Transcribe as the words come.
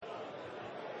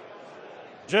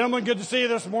Gentlemen, good to see you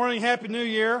this morning. Happy New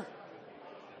Year.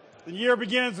 The year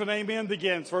begins when Amen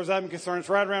begins. As far as I'm concerned, it's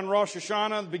right around Rosh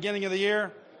Hashanah, the beginning of the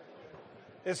year.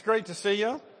 It's great to see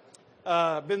you.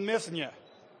 Been missing you.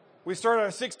 We started our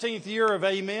 16th year of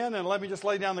Amen, and let me just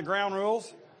lay down the ground rules.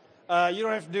 You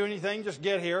don't have to do anything. Just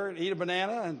get here and eat a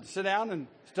banana and sit down and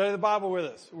study the Bible with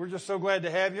us. We're just so glad to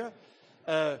have you.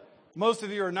 Most of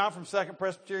you are not from Second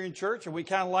Presbyterian Church, and we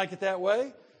kind of like it that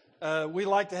way. We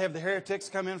like to have the heretics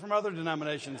come in from other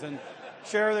denominations and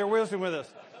share their wisdom with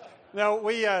us. Now,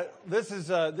 this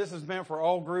is meant for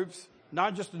all groups,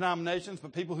 not just denominations,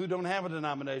 but people who don't have a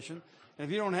denomination. And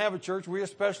if you don't have a church, we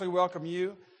especially welcome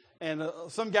you. And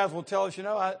some guys will tell us,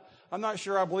 I'm not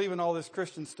sure I believe in all this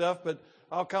Christian stuff, but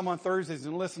I'll come on Thursdays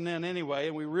and listen in anyway.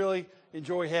 And we really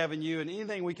enjoy having you. And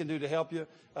anything we can do to help you,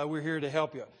 we're here to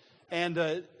help you. And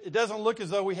it doesn't look as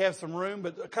though we have some room,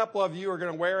 but a couple of you are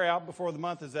going to wear out before the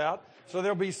month is out. So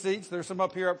there'll be seats. There's some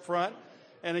up here up front.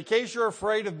 And in case you're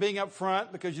afraid of being up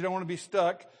front because you don't want to be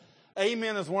stuck,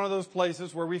 Amen is one of those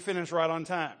places where we finish right on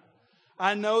time.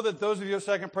 I know that those of you at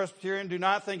Second Presbyterian do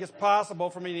not think it's possible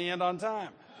for me to end on time.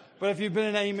 But if you've been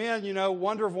in Amen,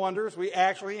 wonder of wonders, we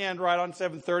actually end right on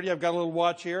 7:30. I've got a little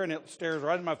watch here, and it stares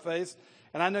right in my face.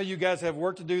 And I know you guys have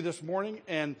work to do this morning,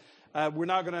 and we're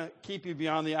not going to keep you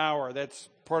beyond the hour. That's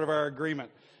part of our agreement.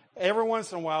 Every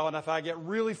once in a while, and if I get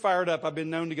really fired up, I've been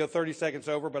known to go 30 seconds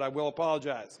over, but I will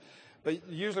apologize. But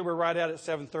usually we're right out at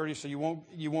 7:30, so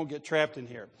you won't get trapped in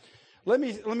here. Let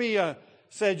me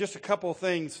say just a couple of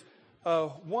things.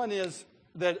 One is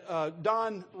that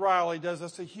Don Riley does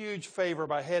us a huge favor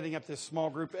by heading up this small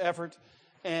group effort,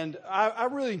 and I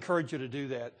really encourage you to do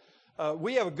that.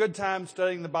 We have a good time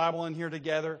studying the Bible in here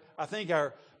together. I think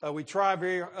we try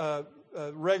very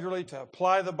regularly to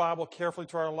apply the Bible carefully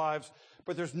to our lives,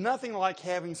 but there's nothing like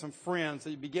having some friends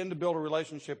that you begin to build a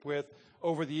relationship with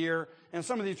over the year. And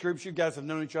some of these groups, you guys have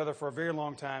known each other for a very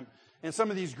long time, and some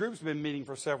of these groups have been meeting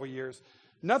for several years.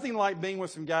 Nothing like being with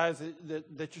some guys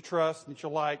that you trust, that you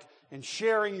like, and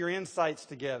sharing your insights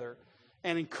together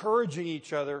and encouraging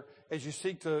each other as you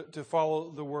seek to follow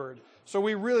the Word. So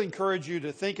we really encourage you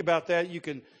to think about that. You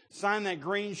can sign that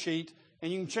green sheet,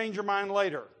 and you can change your mind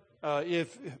later.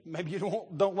 If maybe you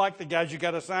don't like the guys you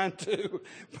got assigned to,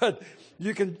 but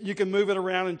you can move it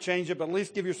around and change it, but at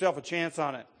least give yourself a chance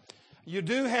on it. You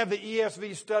do have the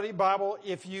ESV Study Bible.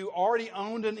 If you already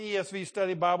owned an ESV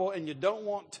Study Bible and you don't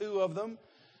want two of them,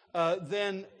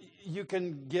 then you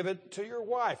can give it to your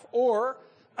wife. Or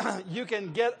you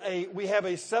can we have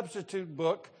a substitute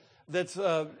book that's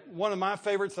one of my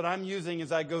favorites that I'm using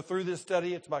as I go through this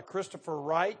study. It's by Christopher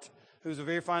Wright, who's a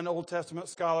very fine Old Testament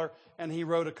scholar, and he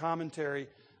wrote a commentary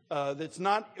that's it's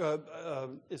not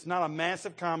a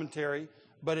massive commentary,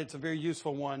 but it's a very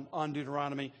useful one on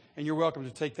Deuteronomy, and you're welcome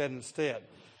to take that instead.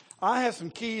 I have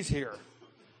some keys here.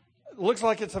 It looks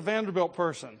like it's a Vanderbilt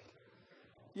person.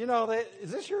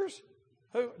 Is this yours?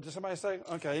 Who? Did somebody say?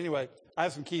 Okay, anyway, I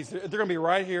have some keys. They're going to be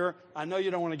right here. I know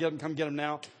you don't want to get them. Come get them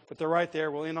now, but they're right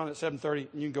there. We'll end on at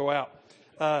 7:30, and you can go out.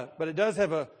 But it does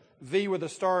have a V with a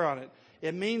star on it.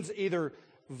 It means either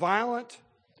violent,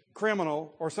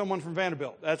 criminal, or someone from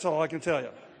Vanderbilt. That's all I can tell you.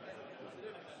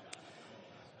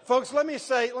 Folks, let me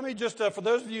just, for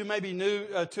those of you who may be new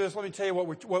to us, let me tell you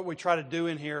what we try to do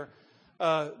in here.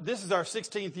 This is our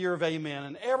 16th year of Amen,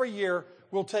 and every year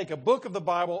we'll take a book of the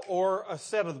Bible or a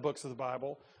set of the books of the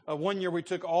Bible. One year we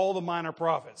took all the minor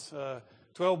prophets,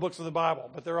 12 books of the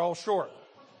Bible, but they're all short.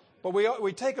 But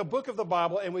we take a book of the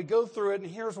Bible and we go through it,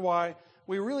 and here's why.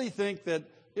 We really think that,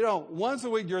 once a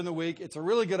week during the week, it's a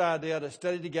really good idea to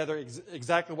study together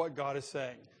exactly what God is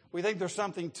saying. We think there's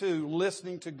something to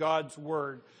listening to God's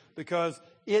Word because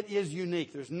it is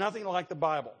unique. There's nothing like the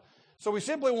Bible. So we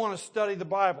simply want to study the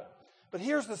Bible. But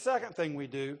here's the second thing we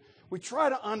do. We try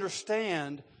to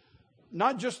understand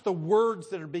not just the words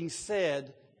that are being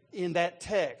said in that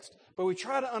text, but we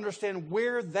try to understand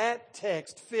where that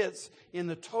text fits in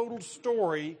the total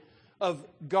story of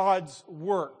God's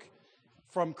work,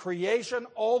 from creation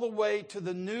all the way to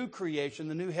the new creation,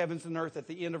 the new heavens and earth at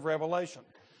the end of Revelation.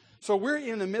 So we're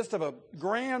in the midst of a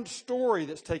grand story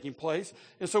that's taking place.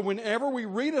 And so whenever we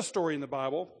read a story in the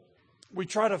Bible, we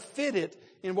try to fit it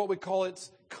in what we call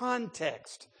its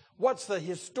context. What's the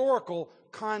historical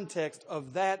context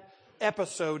of that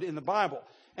episode in the Bible?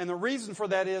 And the reason for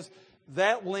that is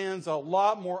that lends a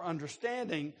lot more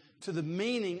understanding to the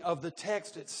meaning of the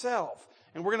text itself.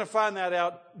 And we're going to find that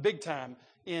out big time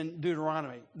in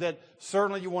Deuteronomy, that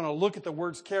certainly you want to look at the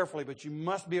words carefully, but you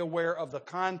must be aware of the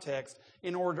context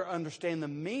in order to understand the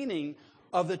meaning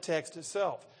of the text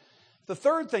itself. The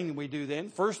third thing that we do then,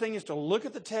 first thing is to look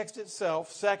at the text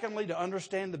itself. Secondly, to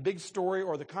understand the big story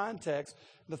or the context.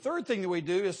 The third thing that we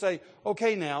do is say,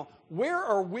 okay, now, where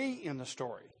are we in the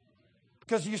story?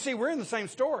 Because you see, we're in the same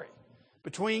story.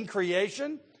 Between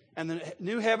creation and the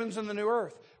new heavens and the new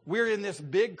earth. We're in this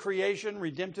big creation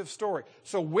redemptive story.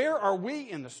 So where are we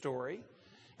in the story?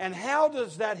 And how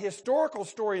does that historical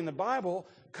story in the Bible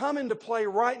come into play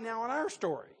right now in our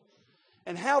story?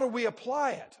 And how do we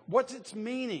apply it? What's its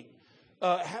meaning?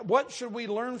 What should we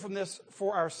learn from this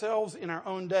for ourselves in our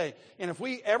own day? And if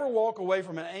we ever walk away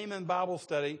from an Amen Bible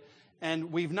study,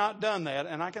 and we've not done that,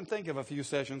 and I can think of a few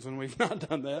sessions when we've not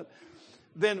done that,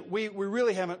 then we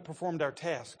really haven't performed our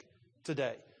task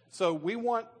today. So we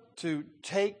want to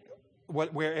take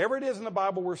wherever it is in the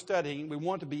Bible we're studying, we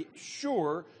want to be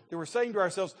sure that we're saying to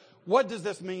ourselves, what does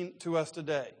this mean to us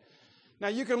today? Now,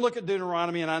 you can look at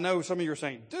Deuteronomy, and I know some of you are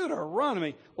saying,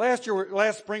 Deuteronomy. Last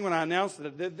spring when I announced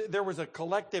it, there was a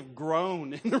collective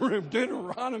groan in the room.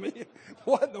 Deuteronomy.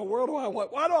 What in the world do I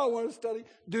want? Why do I want to study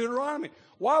Deuteronomy?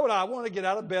 Why would I want to get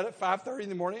out of bed at 5:30 in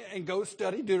the morning and go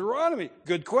study Deuteronomy?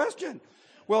 Good question.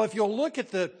 Well, if you'll look at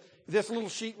this little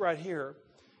sheet right here,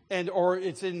 or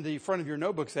it's in the front of your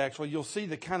notebooks actually, you'll see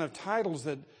the kind of titles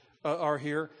that are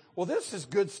here. Well, this is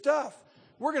good stuff.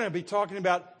 We're going to be talking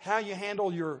about how you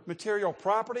handle your material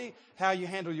property, how you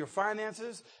handle your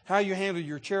finances, how you handle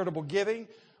your charitable giving,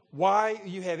 why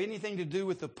you have anything to do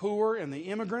with the poor and the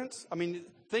immigrants. I mean,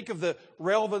 think of the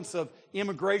relevance of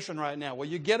immigration right now. Well,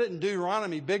 you get it in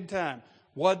Deuteronomy big time.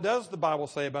 What does the Bible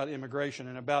say about immigration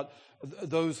and about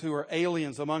those who are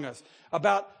aliens among us?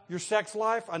 About your sex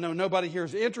life? I know nobody here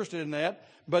is interested in that,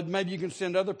 but maybe you can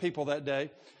send other people that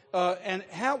day. And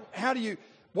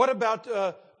what about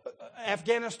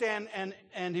Afghanistan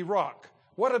and Iraq?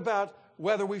 What about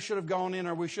whether we should have gone in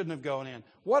or we shouldn't have gone in?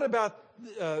 What about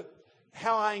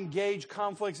how I engage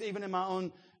conflicts even in my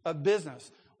own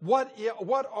business?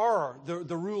 What are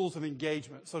the rules of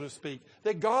engagement, so to speak,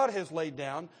 that God has laid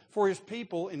down for His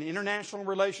people in international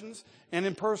relations and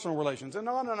in personal relations? And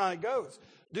on it goes.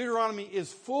 Deuteronomy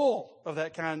is full of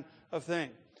that kind of thing.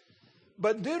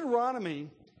 But Deuteronomy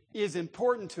is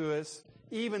important to us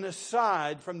even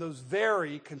aside from those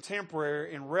very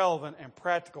contemporary and relevant and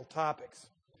practical topics.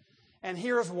 And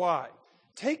here's why.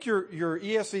 Take your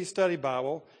ESV Study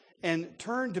Bible and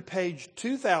turn to page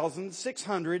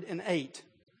 2608.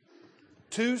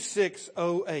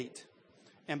 2608.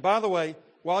 And by the way,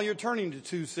 while you're turning to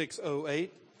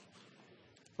 2608,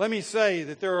 let me say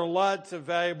that there are lots of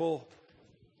valuable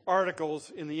articles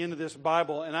in the end of this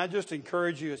Bible, and I just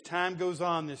encourage you as time goes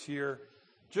on this year,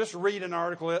 just read an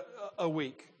article a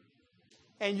week,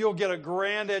 and you'll get a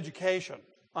grand education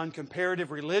on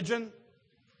comparative religion,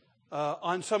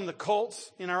 on some of the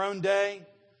cults in our own day,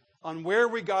 on where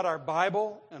we got our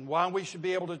Bible and why we should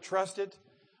be able to trust it,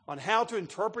 on how to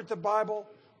interpret the Bible,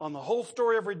 on the whole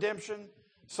story of redemption,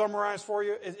 summarized for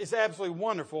you. It's absolutely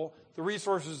wonderful, the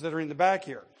resources that are in the back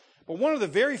here. But one of the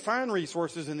very fine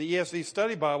resources in the ESV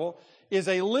Study Bible is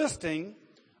a listing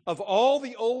of all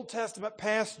the Old Testament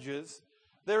passages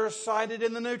that are cited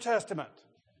in the New Testament.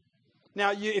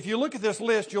 Now, if you look at this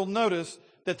list, you'll notice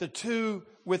that the two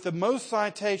with the most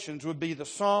citations would be the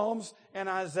Psalms and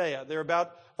Isaiah. They're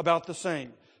about the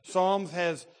same. Psalms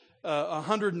has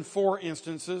 104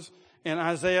 instances, and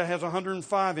Isaiah has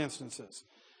 105 instances.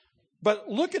 But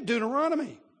look at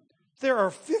Deuteronomy. There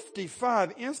are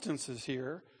 55 instances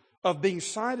here of being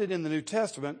cited in the New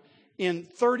Testament in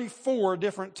 34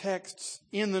 different texts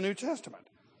in the New Testament.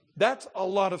 That's a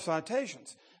lot of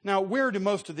citations. Now, where do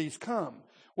most of these come?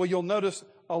 Well, you'll notice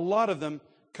a lot of them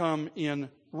come in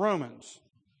Romans.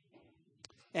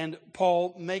 And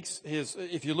Paul makes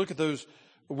if you look at those,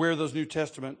 where those New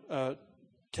Testament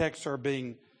texts are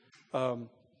being,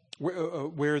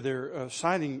 where they're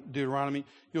citing Deuteronomy,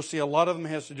 you'll see a lot of them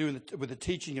has to do with the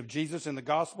teaching of Jesus in the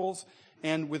Gospels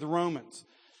and with Romans.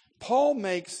 Paul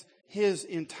makes his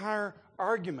entire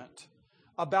argument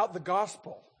about the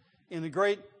gospel in the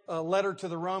great letter to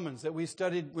the Romans that we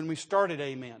studied when we started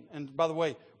Amen. And by the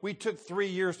way, we took 3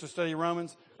 years to study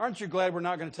Romans. Aren't you glad we're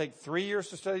not going to take 3 years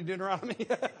to study Deuteronomy?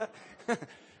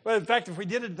 Well, in fact, if we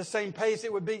did it at the same pace,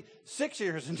 it would be 6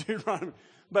 years in Deuteronomy.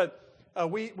 But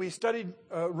we studied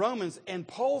Romans, and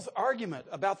Paul's argument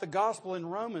about the gospel in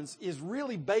Romans is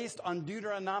really based on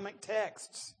Deuteronomic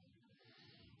texts.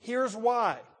 Here's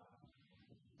why.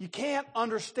 You can't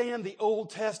understand the Old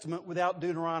Testament without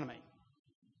Deuteronomy.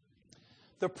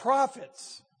 The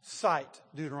prophets cite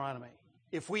Deuteronomy.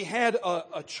 If we had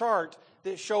a chart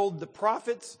that showed the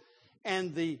prophets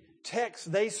and the texts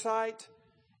they cite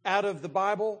out of the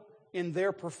Bible in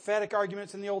their prophetic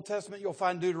arguments in the Old Testament, you'll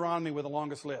find Deuteronomy with the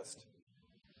longest list.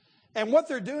 And what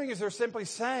they're doing is they're simply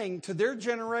saying to their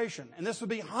generation, and this would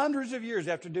be hundreds of years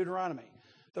after Deuteronomy,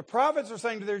 the prophets are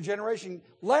saying to their generation,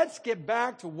 let's get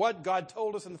back to what God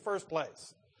told us in the first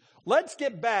place. Let's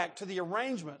get back to the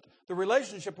arrangement, the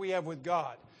relationship we have with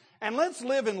God. And let's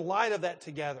live in light of that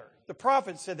together. The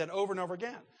prophets said that over and over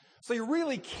again. So you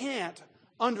really can't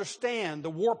understand the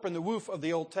warp and the woof of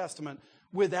the Old Testament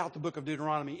without the book of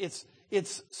Deuteronomy.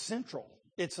 It's central.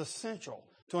 It's essential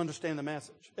to understand the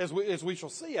message, as we shall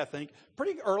see, I think,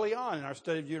 pretty early on in our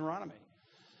study of Deuteronomy.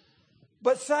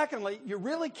 But secondly, you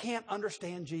really can't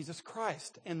understand Jesus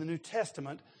Christ and the New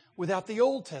Testament without the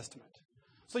Old Testament.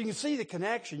 So you can see the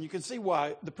connection. You can see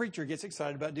why the preacher gets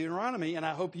excited about Deuteronomy, and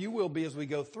I hope you will be as we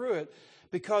go through it,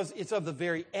 because it's of the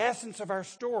very essence of our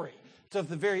story. It's of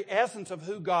the very essence of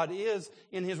who God is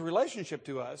in his relationship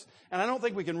to us, and I don't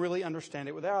think we can really understand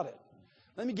it without it.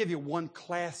 Let me give you one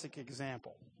classic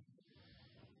example.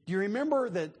 Do you remember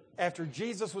that after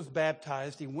Jesus was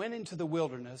baptized, he went into the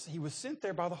wilderness. He was sent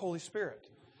there by the Holy Spirit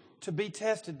to be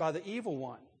tested by the evil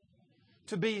one,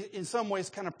 to be in some ways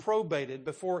kind of probated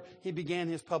before he began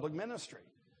his public ministry.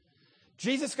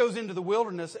 Jesus goes into the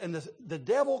wilderness, and the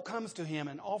devil comes to him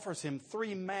and offers him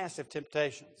three massive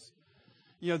temptations.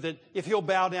 You know, that if he'll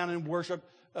bow down and worship,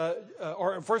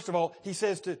 or first of all, he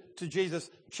says to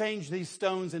Jesus, change these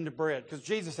stones into bread, because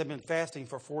Jesus had been fasting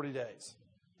for 40 days.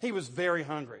 He was very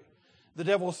hungry. The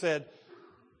devil said,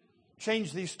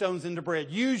 change these stones into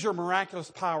bread. Use your miraculous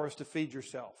powers to feed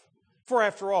yourself. For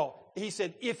after all, he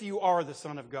said, if you are the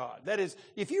Son of God. That is,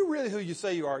 if you're really who you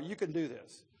say you are, you can do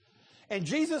this. And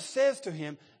Jesus says to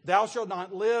him, man shall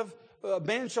not live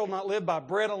by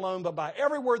bread alone, but by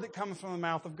every word that comes from the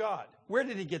mouth of God. Where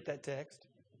did he get that text?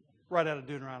 Right out of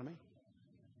Deuteronomy.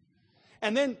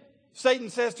 And then Satan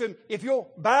says to him, if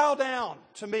you'll bow down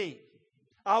to me,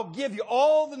 I'll give you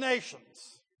all the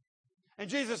nations. And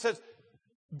Jesus says,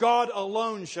 God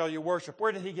alone shall you worship.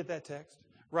 Where did he get that text?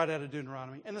 Right out of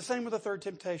Deuteronomy. And the same with the third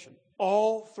temptation.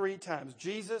 All three times.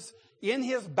 Jesus, in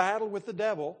his battle with the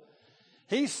devil,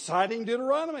 he's citing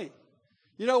Deuteronomy.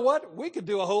 You know what? We could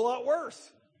do a whole lot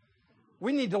worse.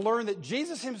 We need to learn that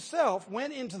Jesus himself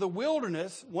went into the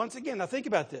wilderness. Once again, now think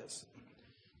about this.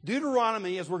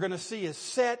 Deuteronomy, as we're going to see, is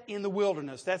set in the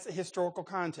wilderness. That's the historical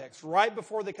context, right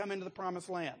before they come into the promised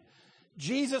land.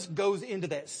 Jesus goes into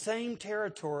that same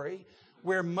territory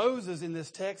where Moses in this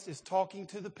text is talking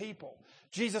to the people.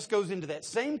 Jesus goes into that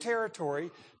same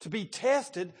territory to be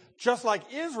tested just like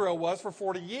Israel was for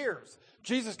 40 years.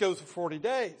 Jesus goes for 40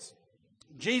 days.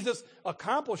 Jesus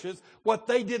accomplishes what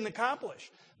they didn't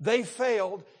accomplish. They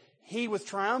failed. He was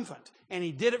triumphant. And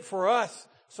he did it for us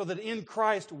so that in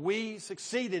Christ we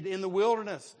succeeded in the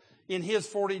wilderness. In his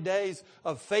 40 days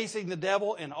of facing the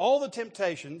devil and all the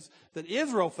temptations that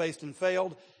Israel faced and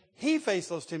failed, he faced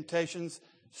those temptations,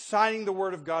 citing the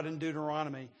word of God in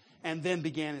Deuteronomy, and then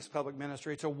began his public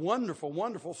ministry. It's a wonderful,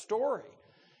 wonderful story.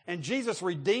 And Jesus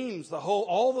redeems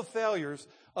all the failures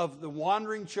of the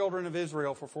wandering children of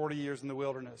Israel for 40 years in the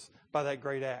wilderness by that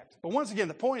great act. But once again,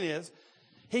 the point is,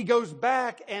 he goes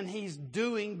back and he's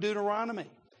doing Deuteronomy.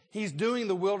 He's doing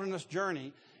the wilderness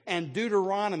journey. And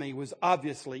Deuteronomy was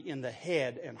obviously in the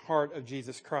head and heart of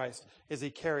Jesus Christ as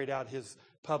he carried out his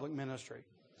public ministry.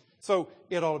 So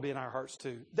it ought to be in our hearts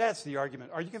too. That's the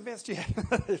argument. Are you convinced yet?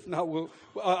 If not,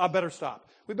 I better stop.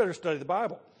 We better study the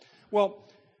Bible. Well,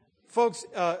 folks,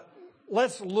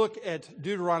 let's look at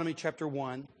Deuteronomy chapter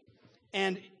 1.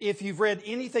 And if you've read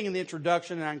anything in the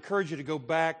introduction, and I encourage you to go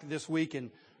back this week and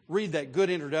read that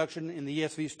good introduction in the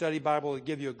ESV Study Bible. It'll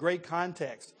give you a great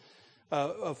context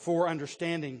for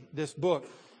understanding this book.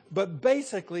 But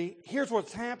basically, here's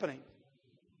what's happening.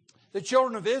 The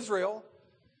children of Israel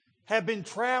have been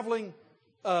traveling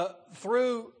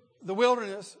through the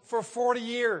wilderness for 40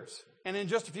 years. And in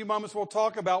just a few moments, we'll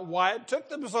talk about why it took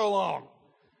them so long.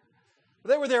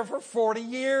 They were there for 40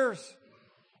 years.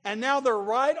 And now they're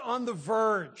right on the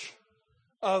verge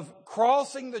of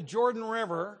crossing the Jordan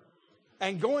River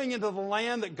and going into the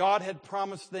land that God had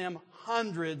promised them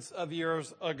hundreds of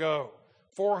years ago.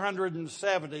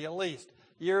 470 at least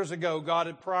years ago, God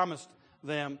had promised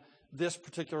them this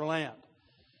particular land.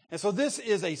 And so this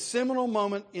is a seminal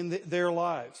moment in their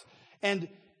lives. And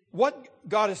what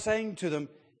God is saying to them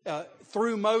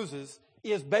through Moses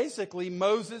is basically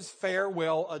Moses'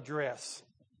 farewell address.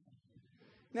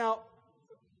 Now,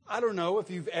 I don't know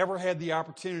if you've ever had the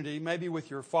opportunity, maybe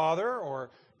with your father or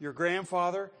your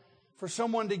grandfather, for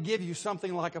someone to give you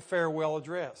something like a farewell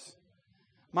address.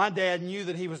 My dad knew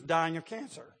that he was dying of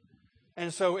cancer.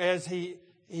 And so as he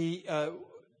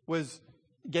was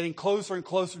getting closer and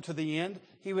closer to the end,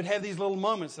 he would have these little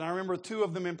moments. And I remember two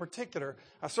of them in particular.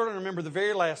 I certainly remember the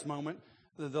very last moment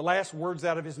the last words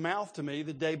out of his mouth to me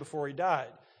the day before he died.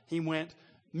 He went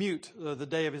mute the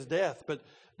day of his death, but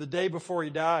the day before he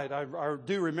died, I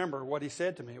do remember what he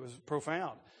said to me. It was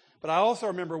profound. But I also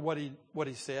remember what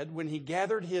he said when he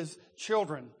gathered his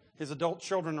children, his adult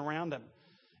children around him,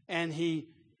 and he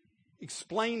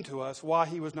explained to us why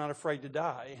he was not afraid to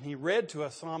die. And he read to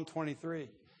us Psalm 23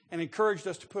 and encouraged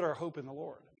us to put our hope in the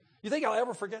Lord. You think I'll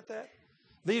ever forget that?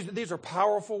 These are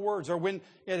powerful words. Or when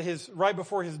right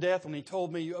before his death, when he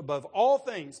told me, above all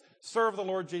things, serve the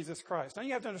Lord Jesus Christ. Now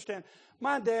you have to understand,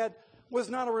 my dad was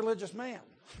not a religious man.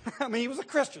 I mean, he was a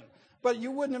Christian, but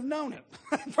you wouldn't have known it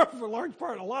for a large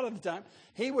part. A lot of the time,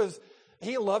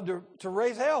 he loved to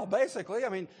raise hell. Basically, I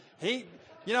mean, he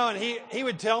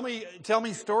would tell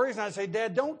me stories, and I'd say,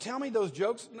 Dad, don't tell me those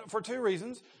jokes for two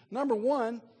reasons. Number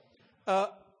one,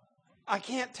 I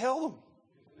can't tell them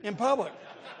in public.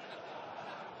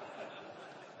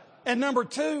 And number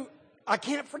two, I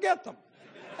can't forget them.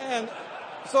 And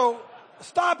so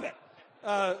stop it.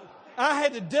 I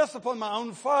had to discipline my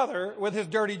own father with his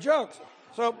dirty jokes.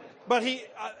 But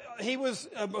he was,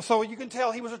 so you can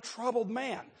tell he was a troubled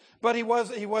man, but he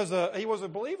was a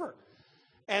believer.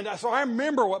 And so I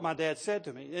remember what my dad said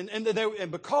to me.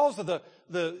 And because of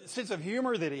the sense of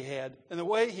humor that he had and the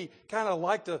way he kind of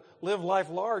liked to live life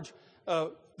large,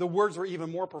 the words were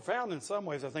even more profound in some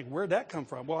ways. I think, where'd that come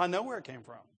from? Well, I know where it came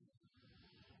from.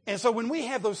 And so when we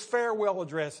have those farewell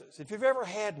addresses, if you've ever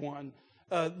had one,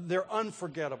 they're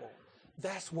unforgettable.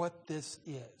 That's what this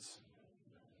is.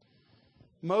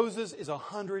 Moses is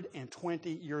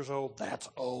 120 years old. That's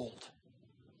old.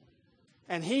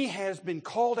 And he has been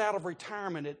called out of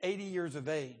retirement at 80 years of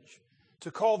age to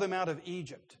call them out of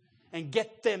Egypt and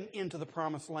get them into the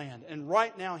promised land. And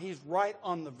right now, he's right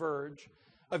on the verge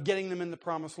of getting them in the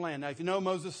promised land. Now, if you know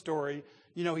Moses' story,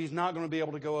 you know he's not going to be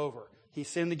able to go over. He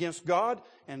sinned against God,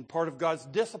 and part of God's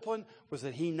discipline was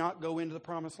that he not go into the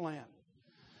promised land.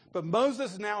 But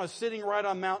Moses now is sitting right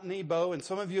on Mount Nebo, and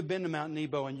some of you have been to Mount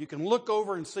Nebo, and you can look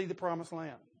over and see the promised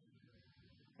land.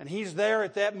 And he's there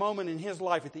at that moment in his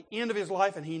life, at the end of his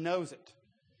life, and he knows it.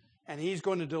 And he's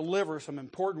going to deliver some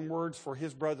important words for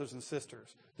his brothers and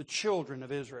sisters, the children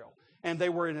of Israel. And they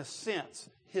were, in a sense,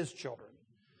 his children.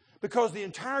 Because the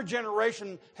entire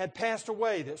generation had passed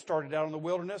away that started out in the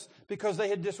wilderness because they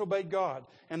had disobeyed God.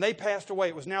 And they passed away.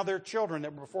 It was now their children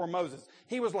that were before Moses.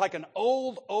 He was like an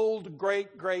old,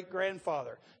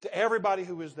 great-grandfather to everybody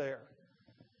who was there.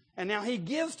 And now he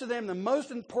gives to them the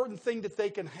most important thing that they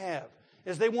can have,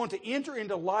 is they want to enter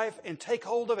into life and take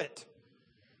hold of it.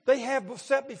 They have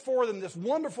set before them this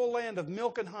wonderful land of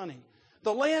milk and honey,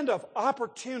 the land of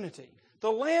opportunity,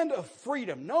 the land of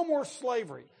freedom, no more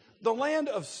slavery, the land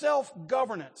of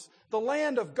self-governance, the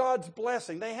land of God's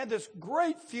blessing. They had this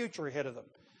great future ahead of them.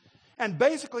 And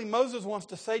basically, Moses wants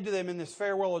to say to them in this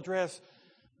farewell address,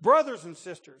 brothers and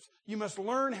sisters, you must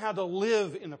learn how to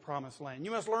live in the promised land.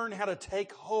 You must learn how to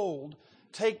take hold,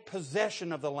 take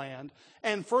possession of the land,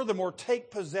 and furthermore, take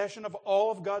possession of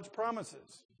all of God's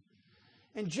promises.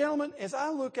 And gentlemen, as I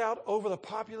look out over the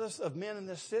populace of men in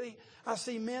this city, I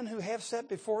see men who have set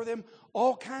before them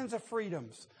all kinds of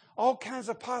freedoms, all kinds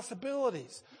of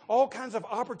possibilities, all kinds of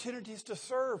opportunities to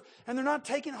serve, and they're not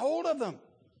taking hold of them.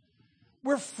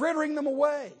 We're frittering them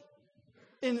away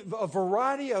in a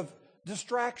variety of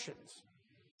distractions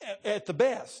at the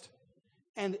best.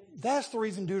 And that's the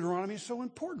reason Deuteronomy is so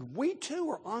important. We too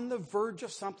are on the verge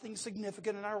of something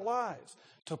significant in our lives,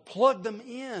 to plug them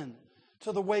in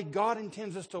to the way God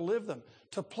intends us to live them,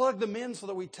 to plug them in so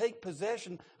that we take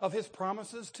possession of His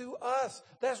promises to us.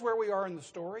 That's where we are in the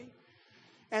story.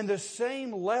 And the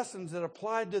same lessons that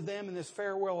applied to them in this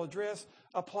farewell address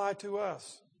apply to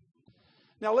us.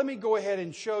 Now let me go ahead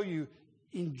and show you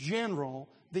in general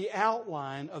the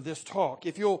outline of this talk,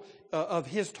 if you'll of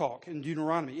his talk in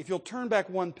Deuteronomy. If you'll turn back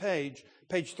one page,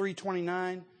 page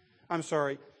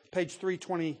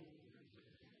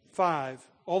 325,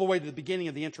 all the way to the beginning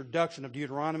of the introduction of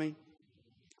Deuteronomy.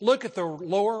 Look at the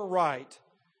lower right,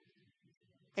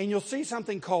 and you'll see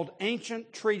something called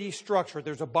ancient treaty structure.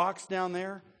 There's a box down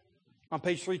there on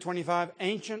page 325,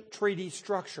 ancient treaty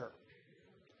structure.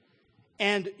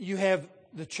 And you have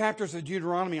the chapters of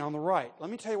Deuteronomy on the right. Let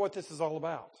me tell you what this is all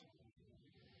about.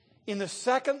 In the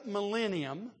second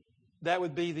millennium, that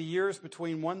would be the years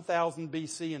between 1000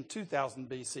 BC and 2000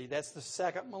 BC. That's the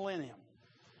second millennium.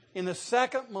 In the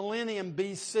second millennium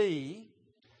BC,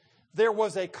 there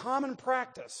was a common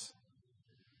practice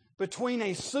between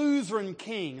a suzerain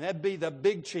king, that'd be the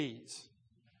big cheese,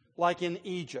 like in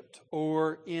Egypt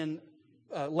or in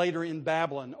later in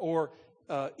Babylon or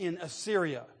in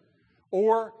Assyria,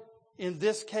 or in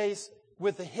this case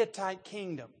with the Hittite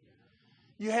kingdom.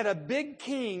 You had a big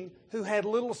king who had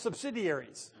little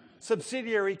subsidiaries,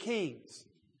 subsidiary kings.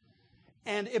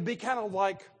 And it'd be kind of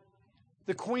like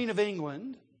the Queen of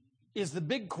England is the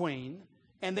big queen,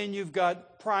 and then you've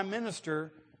got prime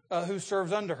minister who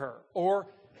serves under her. Or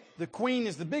the queen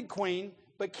is the big queen,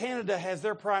 but Canada has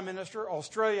their prime minister,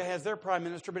 Australia has their prime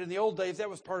minister, but in the old days that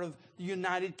was part of the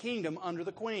United Kingdom under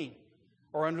the queen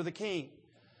or under the king.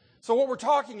 So what we're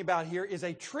talking about here is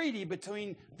a treaty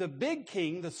between the big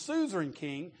king, the suzerain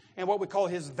king, and what we call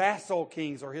his vassal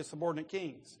kings or his subordinate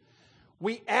kings.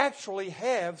 We actually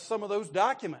have some of those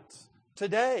documents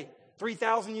today,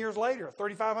 3,000 years later,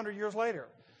 3,500 years later.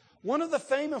 One of the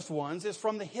famous ones is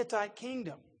from the Hittite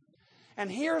kingdom.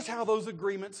 And here's how those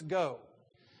agreements go.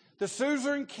 The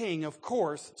suzerain king, of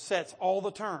course, sets all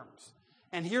the terms.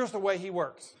 And here's the way he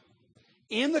works.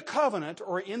 In the covenant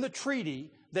or in the treaty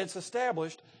that's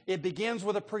established, it begins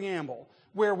with a preamble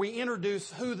where we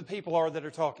introduce who the people are that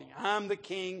are talking. I'm the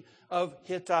king of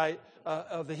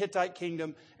the Hittite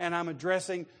kingdom, and I'm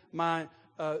addressing my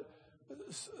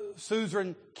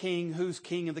suzerain king who's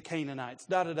king of the Canaanites,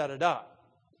 da-da-da-da-da.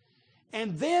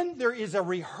 And then there is a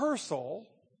rehearsal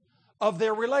of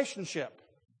their relationship.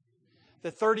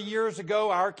 That 30 years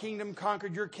ago, our kingdom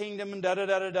conquered your kingdom and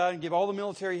da-da-da-da-da, and give all the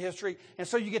military history. And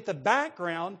so you get the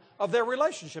background of their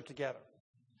relationship together.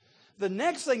 The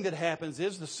next thing that happens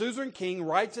is the suzerain king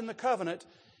writes in the covenant,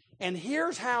 and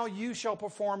here's how you shall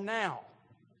perform now.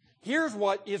 Here's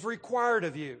what is required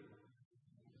of you.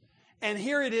 And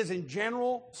here it is in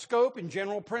general scope, in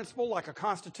general principle, like a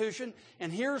constitution.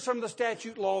 And here are some of the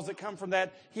statute laws that come from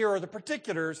that. Here are the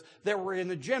particulars that were in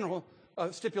the general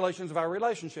stipulations of our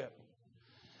relationship.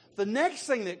 The next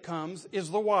thing that comes is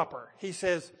the whopper. He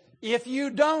says, if you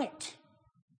don't,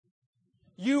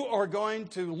 you are going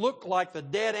to look like the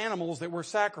dead animals that we're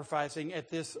sacrificing at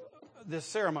this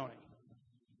ceremony.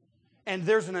 And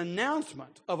there's an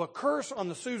announcement of a curse on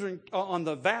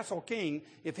the vassal king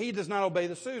if he does not obey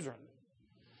the suzerain.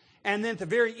 And then at the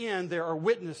very end, there are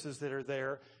witnesses that are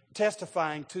there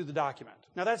testifying to the document.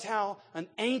 Now that's how an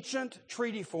ancient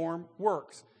treaty form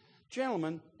works.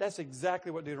 Gentlemen, that's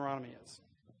exactly what Deuteronomy is.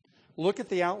 Look at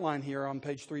the outline here on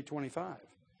page 325.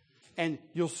 And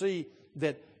you'll see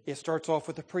that it starts off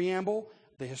with the preamble,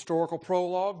 the historical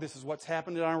prologue. This is what's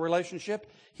happened in our relationship.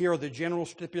 Here are the general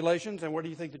stipulations. And what do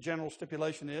you think the general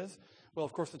stipulation is? Well,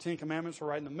 of course, the Ten Commandments are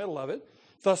right in the middle of it.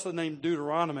 Thus the name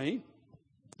Deuteronomy,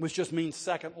 which just means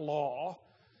second law.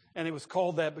 And it was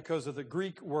called that because of the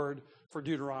Greek word for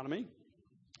Deuteronomy,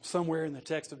 somewhere in the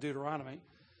text of Deuteronomy.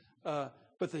 But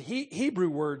the Hebrew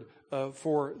word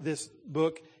for this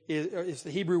book is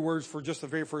the Hebrew words for just the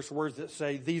very first words that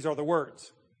say, these are the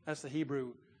words. That's the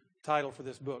Hebrew title for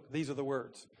this book. These are the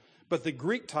words. But the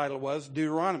Greek title was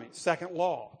Deuteronomy, second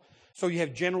law. So you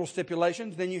have general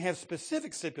stipulations, then you have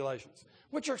specific stipulations,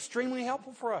 which are extremely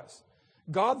helpful for us.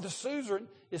 God the suzerain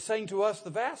is saying to us, the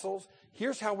vassals,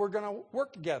 here's how we're going to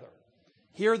work together.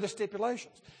 Here are the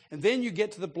stipulations. And then you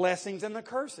get to the blessings and the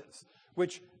curses,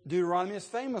 which Deuteronomy is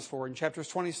famous for in chapters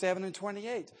 27 and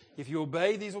 28. If you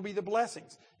obey, these will be the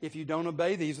blessings. If you don't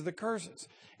obey, these are the curses.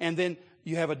 And then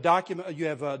you have a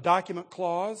document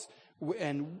clause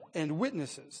and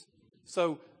witnesses.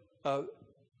 So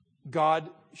God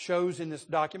shows in this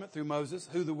document through Moses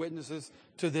who the witnesses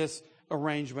to this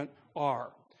arrangement are.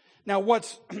 Now,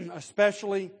 what's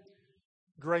especially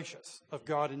gracious of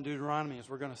God in Deuteronomy, as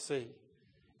we're going to see,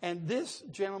 and this,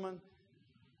 gentlemen,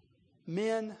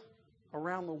 men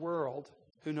around the world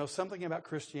who know something about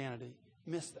Christianity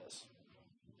miss this.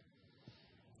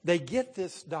 They get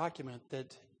this document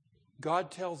that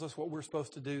God tells us what we're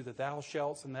supposed to do, the thou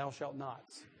shalts and thou shalt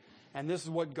nots. And this is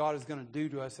what God is going to do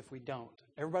to us if we don't.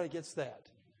 Everybody gets that.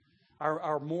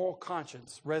 Our moral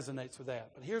conscience resonates with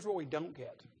that. But here's what we don't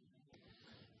get.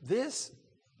 This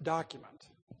document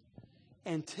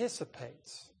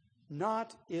anticipates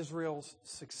not Israel's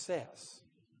success.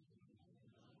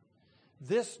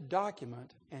 This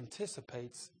document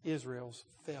anticipates Israel's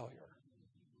failure.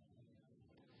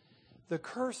 The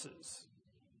curses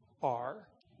are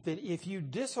that if you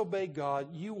disobey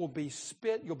God, you will be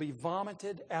spit, you'll be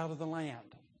vomited out of the land.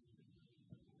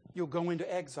 You'll go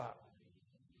into exile.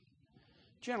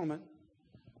 Gentlemen,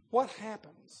 what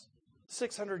happens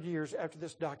 600 years after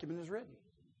this document is written?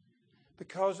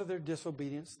 Because of their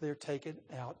disobedience, they're taken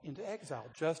out into exile,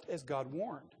 just as God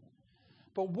warned.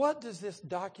 But what does this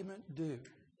document do?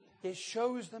 It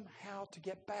shows them how to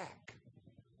get back.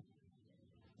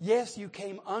 Yes, you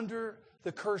came under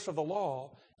the curse of the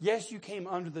law. Yes, you came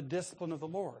under the discipline of the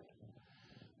Lord.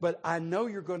 But I know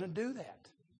you're going to do that.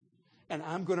 And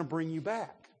I'm going to bring you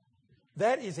back.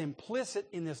 That is implicit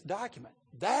in this document.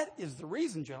 That is the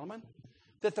reason, gentlemen,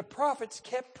 that the prophets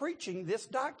kept preaching this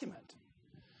document.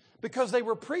 Because they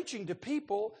were preaching to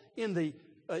people in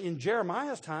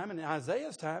Jeremiah's time and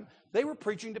Isaiah's time, they were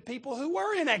preaching to people who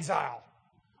were in exile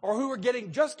or who were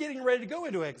just getting ready to go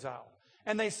into exile.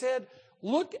 And they said,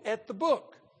 look at the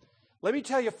book. Let me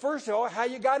tell you, first of all, how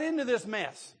you got into this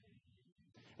mess.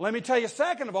 Let me tell you,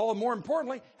 second of all, and more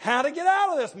importantly, how to get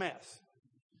out of this mess.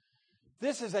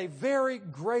 This is a very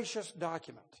gracious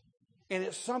document. And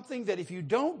it's something that if you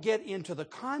don't get into the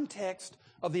context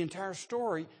of the entire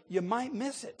story, you might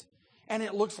miss it. And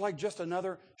it looks like just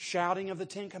another shouting of the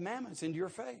Ten Commandments into your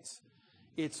face.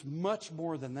 It's much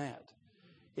more than that.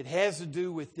 It has to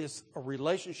do with a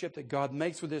relationship that God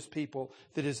makes with His people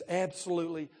that is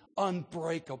absolutely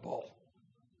unbreakable.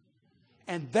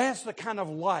 And that's the kind of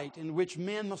light in which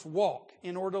men must walk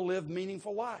in order to live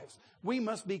meaningful lives. We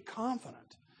must be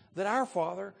confident that our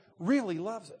Father really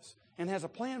loves us and has a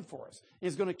plan for us and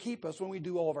is going to keep us when we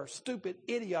do all of our stupid,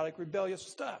 idiotic, rebellious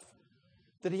stuff.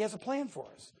 That He has a plan for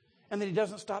us and that He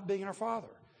doesn't stop being our Father.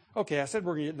 Okay, I said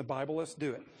we're going to get in the Bible. Let's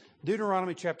do it.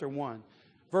 Deuteronomy chapter 1,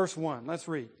 verse 1. Let's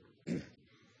read.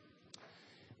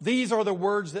 These are the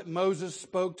words that Moses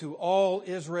spoke to all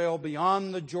Israel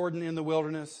beyond the Jordan in the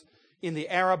wilderness, in the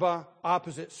Arabah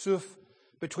opposite Suf,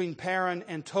 between Paran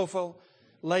and Tophel,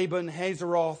 Laban,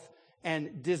 Hazeroth,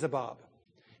 and Dizabab.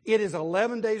 It is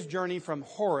 11 days' journey from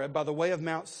Horeb by the way of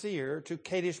Mount Seir to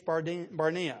Kadesh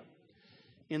Barnea.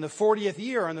 In the 40th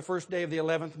year, on the first day of the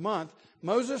 11th month,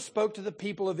 Moses spoke to the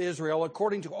people of Israel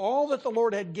according to all that the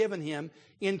Lord had given him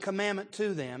in commandment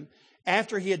to them,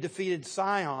 after he had defeated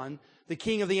Sihon, the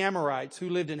king of the Amorites, who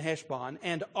lived in Heshbon,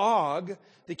 and Og,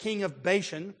 the king of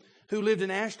Bashan, who lived in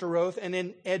Ashtaroth and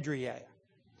in Edrei.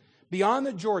 Beyond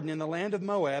the Jordan, in the land of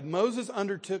Moab, Moses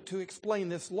undertook to explain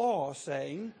this law,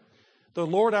 saying, the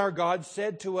Lord our God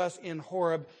said to us in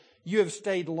Horeb, you have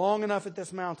stayed long enough at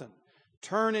this mountain.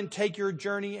 Turn and take your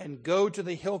journey and go to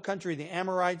the hill country of the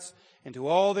Amorites and to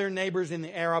all their neighbors in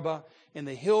the Arabah, in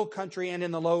the hill country and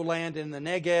in the lowland, in the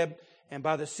Negeb and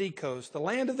by the seacoast, the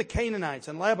land of the Canaanites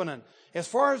and Lebanon, as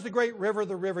far as the great river,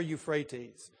 the river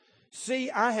Euphrates. See,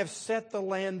 I have set the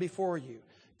land before you.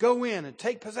 Go in and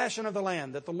take possession of the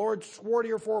land that the Lord swore to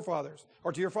your forefathers,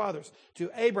 or to your fathers,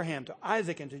 to Abraham, to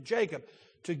Isaac, and to Jacob,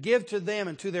 to give to them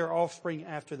and to their offspring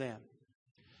after them.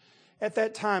 At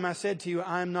that time I said to you,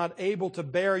 I am not able to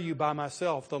bear you by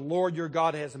myself. The Lord your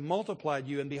God has multiplied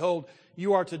you, and behold,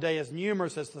 you are today as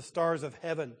numerous as the stars of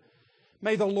heaven.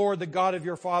 May the Lord, the God of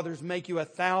your fathers, make you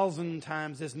 1,000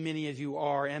 times as many as you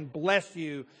are, and bless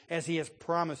you as He has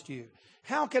promised you.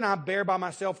 How can I bear by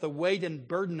myself the weight and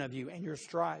burden of you and your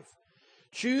strife?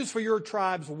 Choose for your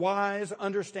tribes wise,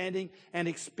 understanding, and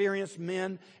experienced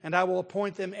men, and I will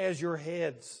appoint them as your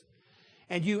heads.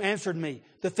 And you answered me,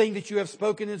 the thing that you have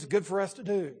spoken is good for us to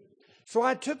do. So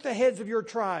I took the heads of your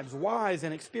tribes, wise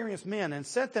and experienced men, and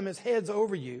set them as heads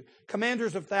over you,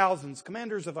 commanders of thousands,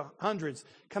 commanders of hundreds,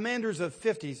 commanders of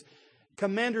 50s,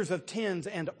 commanders of 10s,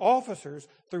 and officers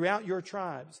throughout your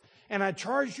tribes. And I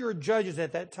charged your judges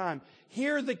at that time,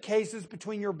 hear the cases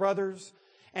between your brothers,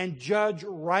 and judge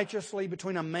righteously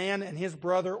between a man and his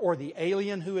brother or the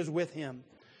alien who is with him.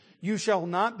 You shall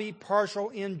not be partial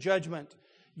in judgment.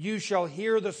 You shall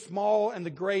hear the small and the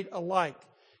great alike.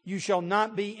 You shall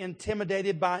not be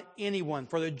intimidated by anyone,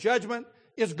 for the judgment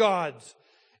is God's.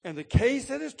 And the case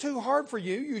that is too hard for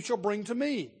you, you shall bring to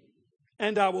me,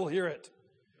 and I will hear it.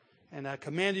 And I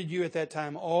commanded you at that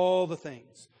time all the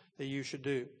things that you should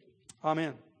do.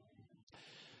 Amen.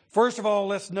 First of all,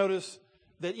 let's notice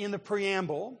that in the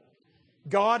preamble,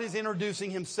 God is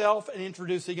introducing Himself and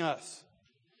introducing us.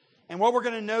 And what we're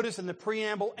going to notice in the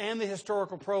preamble and the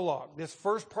historical prologue, this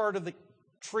first part of the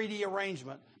treaty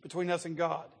arrangement between us and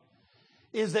God,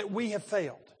 is that we have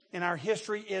failed. And our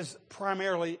history is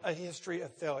primarily a history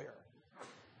of failure.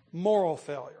 Moral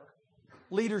failure.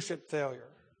 Leadership failure.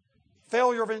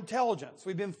 Failure of intelligence.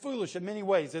 We've been foolish in many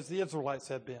ways, as the Israelites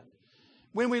have been.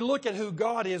 When we look at who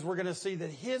God is, we're going to see that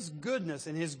His goodness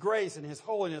and His grace and His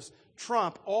holiness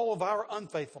trump all of our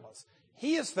unfaithfulness.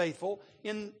 He is faithful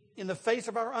in the face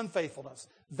of our unfaithfulness.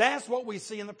 That's what we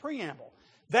see in the preamble.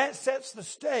 That sets the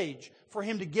stage for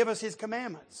Him to give us His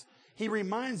commandments. He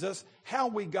reminds us how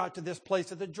we got to this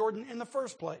place at the Jordan in the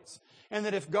first place. And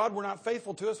that if God were not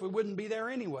faithful to us, we wouldn't be there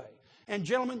anyway. And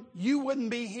gentlemen, you wouldn't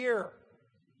be here.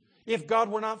 If God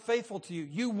were not faithful to you,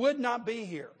 you would not be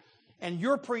here. And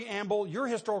your preamble, your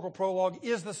historical prologue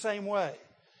is the same way.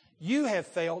 You have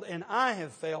failed and I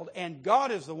have failed, and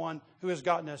God is the one who has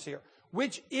gotten us here,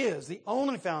 which is the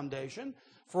only foundation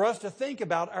for us to think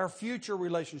about our future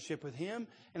relationship with Him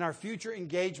and our future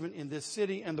engagement in this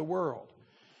city and the world.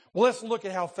 Well, let's look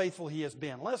at how faithful He has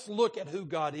been. Let's look at who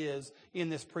God is in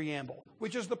this preamble,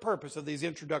 which is the purpose of these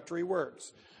introductory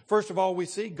words. First of all, we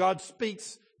see God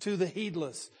speaks to the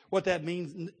heedless. What that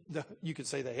means, you could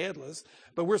say the headless,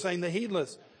 but we're saying the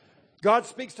heedless. God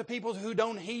speaks to people who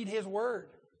don't heed His word.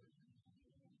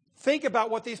 Think about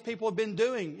what these people have been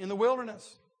doing in the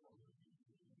wilderness.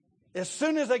 As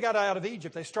soon as they got out of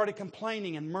Egypt, they started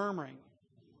complaining and murmuring.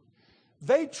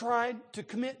 They tried to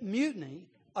commit mutiny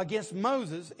against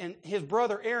Moses and his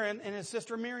brother Aaron and his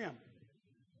sister Miriam.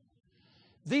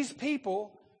 These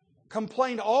people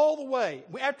complained all the way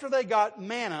after they got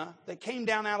manna that came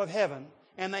down out of heaven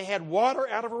and they had water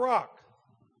out of a rock.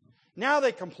 Now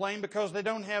they complain because they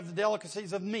don't have the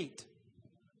delicacies of meat.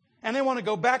 And they want to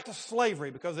go back to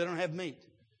slavery because they don't have meat.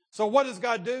 So what does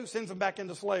God do? Sends them back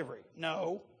into slavery?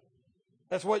 No.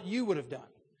 That's what you would have done.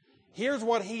 Here's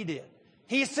what He did.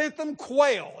 He sent them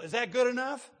quail. Is that good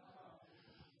enough?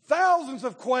 Thousands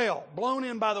of quail blown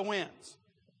in by the winds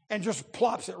and just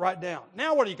plops it right down.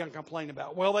 Now what are you going to complain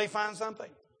about? Well, they find something.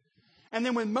 And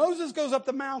then when Moses goes up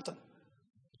the mountain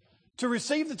to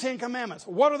receive the Ten Commandments,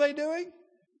 what are they doing?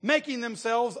 Making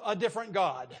themselves a different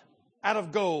god out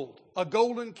of gold, a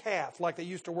golden calf like they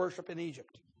used to worship in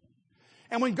Egypt.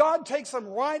 And when God takes them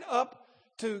right up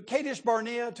to Kadesh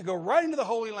Barnea to go right into the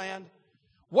Holy Land,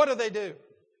 what do?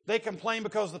 They complain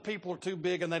because the people are too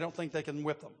big and they don't think they can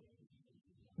whip them.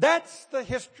 That's the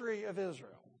history of Israel.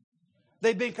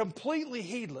 They've been completely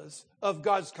heedless of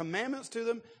God's commandments to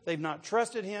them. They've not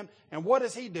trusted Him. And what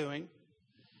is He doing?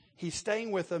 He's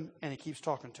staying with them and He keeps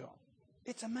talking to them.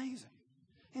 It's amazing.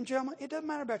 And gentlemen, it doesn't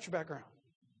matter about your background.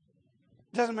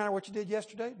 It doesn't matter what you did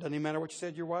yesterday. It doesn't even matter what you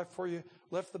said to your wife before you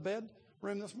left the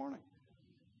bedroom this morning.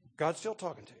 God's still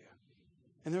talking to you.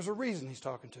 And there's a reason He's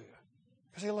talking to you.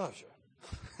 Because He loves you.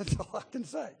 That's all I can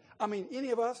say. I mean, any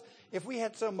of us, if we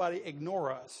had somebody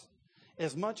ignore us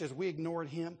as much as we ignored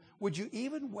Him, would you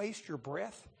even waste your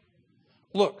breath?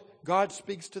 Look, God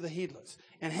speaks to the heedless.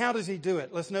 And how does He do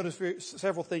it? Let's notice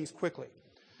several things quickly.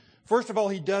 First of all,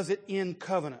 He does it in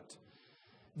covenant.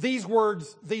 These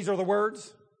words, these are the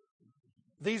words.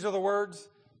 These are the words.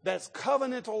 That's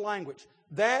covenantal language.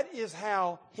 That is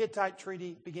how Hittite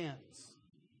treaty begins.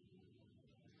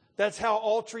 That's how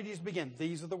all treaties begin.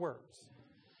 These are the words.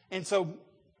 And so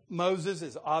Moses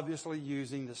is obviously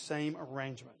using the same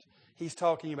arrangement. He's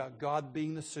talking about God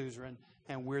being the suzerain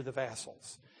and we're the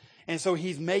vassals. And so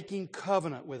He's making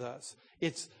covenant with us.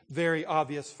 It's very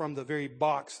obvious from the very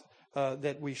box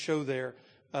that we show there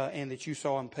and that you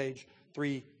saw on page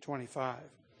 325.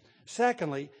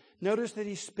 Secondly, notice that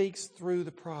He speaks through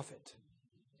the prophet.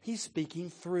 He's speaking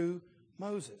through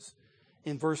Moses.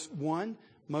 In verse 1,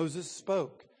 Moses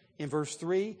spoke. In verse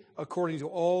 3, according to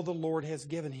all the Lord has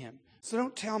given him. So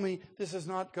don't tell me this is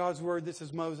not God's word, this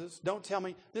is Moses. Don't tell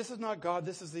me this is not God,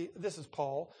 this is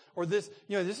Paul. Or this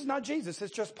is not Jesus,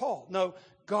 it's just Paul. No,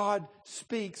 God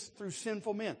speaks through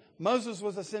sinful men. Moses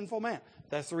was a sinful man.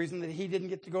 That's the reason that he didn't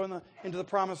get to go into the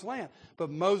promised land. But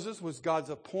Moses was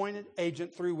God's appointed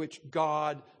agent through which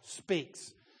God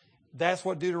speaks. That's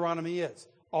what Deuteronomy is.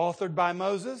 Authored by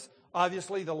Moses.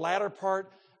 Obviously, the latter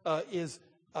part is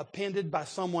appended by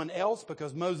someone else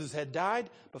because Moses had died.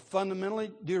 But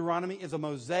fundamentally, Deuteronomy is a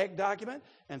Mosaic document.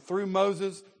 And through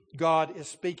Moses, God is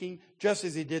speaking just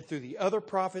as He did through the other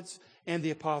prophets and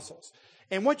the apostles.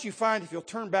 And what you find, if you'll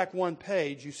turn back one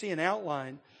page, you see an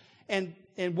outline. And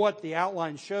what the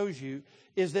outline shows you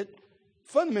is that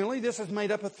fundamentally this is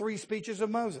made up of 3 speeches of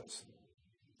Moses.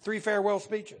 3 farewell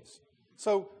speeches.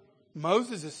 So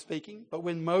Moses is speaking, but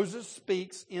when Moses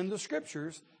speaks in the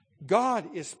Scriptures,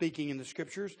 God is speaking in the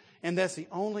Scriptures, and that's the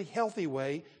only healthy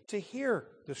way to hear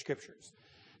the Scriptures.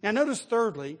 Now notice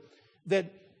thirdly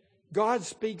that God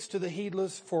speaks to the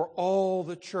heedless for all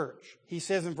the church. He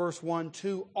says in verse 1,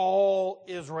 to all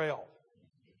Israel.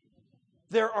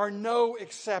 There are no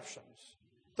exceptions.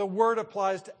 The word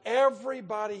applies to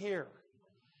everybody here.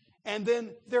 And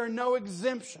then there are no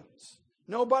exemptions.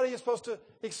 Nobody is supposed to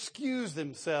excuse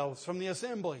themselves from the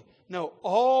assembly. No,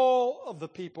 all of the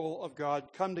people of God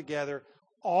come together.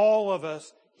 All of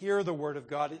us hear the word of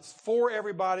God. It's for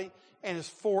everybody, and it's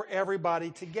for everybody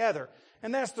together.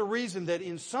 And that's the reason that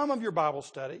in some of your Bible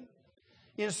study,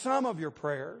 in some of your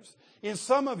prayers, in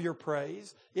some of your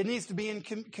praise, it needs to be in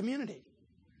community.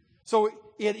 So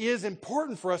it is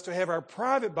important for us to have our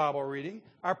private Bible reading,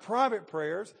 our private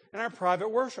prayers, and our private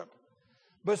worship.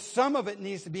 But some of it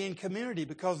needs to be in community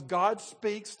because God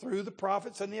speaks through the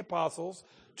prophets and the apostles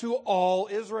to all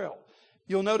Israel.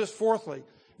 You'll notice, fourthly,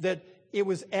 that it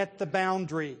was at the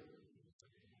boundary.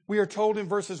 We are told in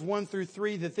verses 1 through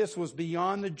 3 that this was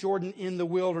beyond the Jordan in the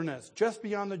wilderness, just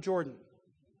beyond the Jordan.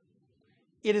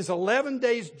 It is 11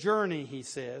 days' journey, he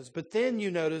says. But then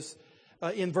you notice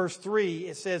in verse 3,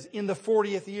 it says, in the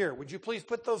 40th year. Would you please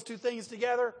put those two things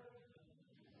together?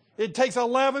 It takes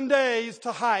 11 days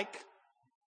to hike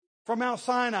from Mount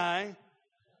Sinai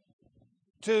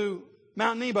to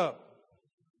Mount Nebo.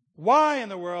 Why in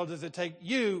the world does it take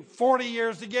you 40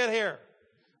 years to get here?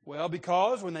 Well,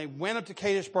 because when they went up to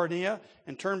Kadesh Barnea,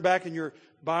 and turn back in your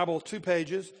Bible 2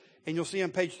 pages, and you'll see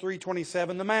on page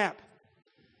 327 the map.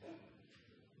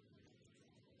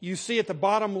 You see at the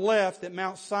bottom left that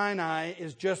Mount Sinai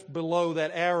is just below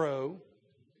that arrow.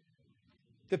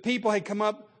 The people had come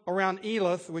up around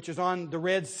Elath, which is on the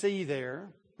Red Sea there,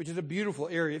 which is a beautiful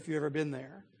area if you've ever been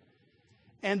there.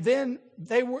 And then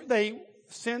they went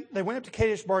up to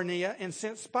Kadesh Barnea and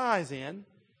sent spies in.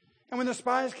 And when the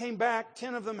spies came back,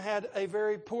 10 of them had a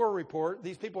very poor report.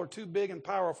 These people are too big and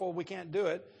powerful, we can't do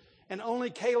it. And only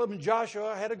Caleb and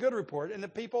Joshua had a good report. And the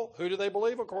people, who do they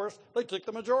believe? Of course, they took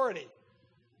the majority.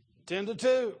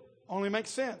 10-2. Only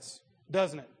makes sense,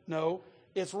 doesn't it? No,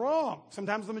 it's wrong.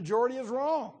 Sometimes the majority is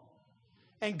wrong.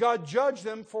 And God judged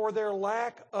them for their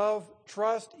lack of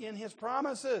trust in His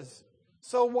promises.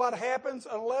 So what happens?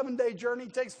 An 11-day journey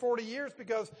takes 40 years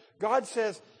because God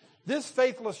says, this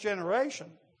faithless generation,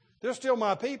 they're still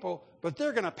my people, but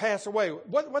they're going to pass away.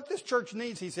 What this church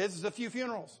needs, he says, is a few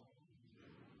funerals.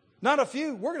 Not a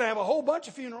few. We're going to have a whole bunch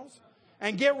of funerals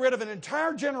and get rid of an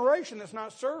entire generation that's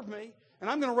not served me, and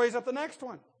I'm going to raise up the next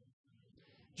one.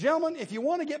 Gentlemen, if you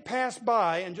want to get passed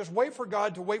by and just wait for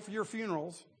God to wait for your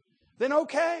funerals, then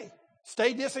okay.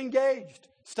 Stay disengaged.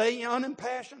 Stay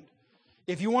unimpassioned.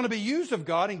 If you want to be used of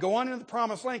God and go on into the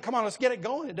promised land, come on, let's get it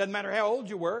going. It doesn't matter how old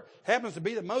you were. It happens to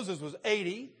be that Moses was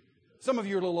 80. Some of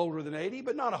you are a little older than 80,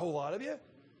 but not a whole lot of you.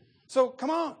 So come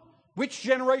on. Which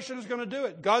generation is going to do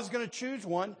it? God's going to choose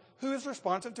one who is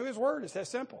responsive to His word. It's that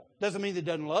simple. Doesn't mean that He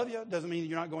doesn't love you. Doesn't mean that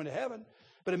you're not going to heaven.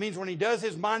 But it means when He does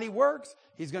His mighty works,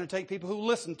 He's going to take people who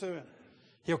listen to Him.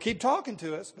 He'll keep talking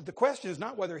to us, but the question is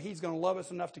not whether He's going to love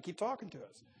us enough to keep talking to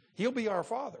us. He'll be our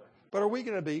Father. But are we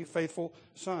going to be faithful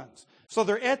sons? So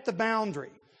they're at the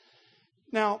boundary.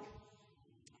 Now,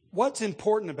 what's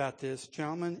important about this,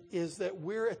 gentlemen, is that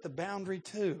we're at the boundary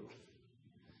too.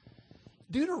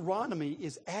 Deuteronomy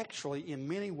is actually, in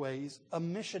many ways, a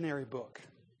missionary book.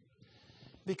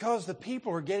 Because the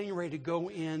people are getting ready to go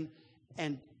in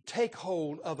and take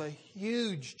hold of a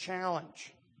huge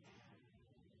challenge.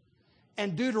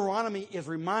 And Deuteronomy is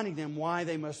reminding them why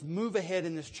they must move ahead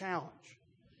in this challenge.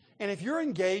 And if you're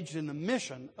engaged in the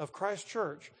mission of Christ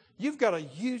Church, you've got a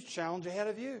huge challenge ahead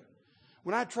of you.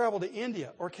 When I travel to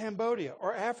India or Cambodia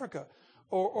or Africa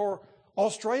or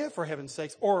Australia, for heaven's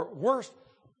sakes, or worse,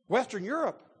 Western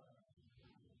Europe,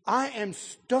 I am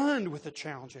stunned with the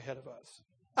challenge ahead of us.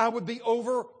 I would be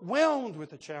overwhelmed with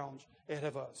the challenge ahead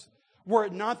of us. Were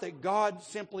it not that God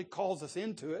simply calls us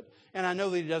into it, and I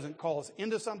know that He doesn't call us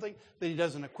into something that He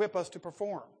doesn't equip us to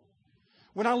perform.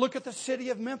 When I look at the city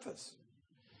of Memphis,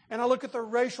 and I look at the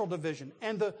racial division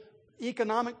and the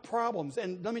economic problems,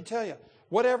 and let me tell you,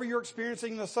 whatever you're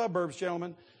experiencing in the suburbs,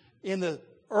 gentlemen, in the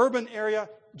urban area,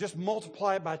 just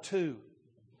multiply it by 2.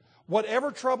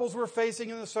 Whatever troubles we're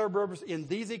facing in the suburbs in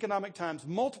these economic times,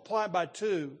 multiply it by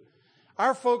 2.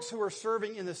 Our folks who are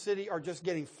serving in the city are just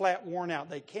getting flat worn out.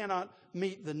 They cannot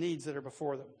meet the needs that are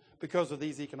before them because of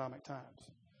these economic times.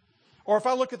 Or if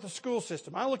I look at the school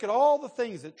system, I look at all the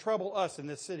things that trouble us in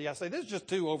this city. I say, this is just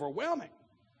too overwhelming.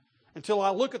 Until I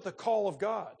look at the call of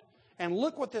God. And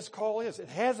look what this call is. It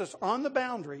has us on the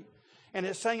boundary, and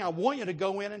it's saying, I want you to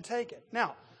go in and take it.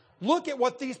 Now, look at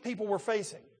what these people were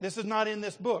facing. This is not in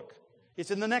this book. It's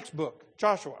in the next book,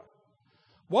 Joshua.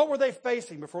 What were they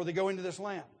facing before they go into this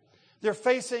land? They're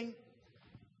facing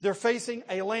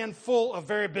a land full of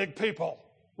very big people.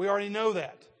 We already know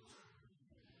that.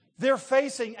 They're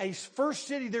facing a first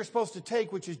city they're supposed to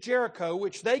take, which is Jericho,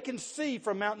 which they can see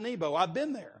from Mount Nebo. I've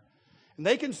been there. And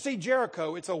they can see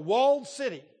Jericho. It's a walled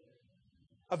city.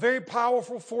 A very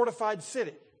powerful, fortified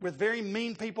city with very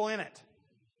mean people in it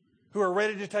who are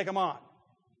ready to take them on.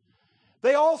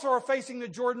 They also are facing the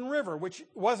Jordan River, which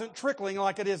wasn't trickling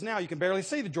like it is now. You can barely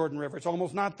see the Jordan River. It's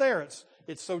almost not there.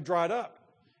 It's so dried up.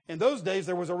 In those days,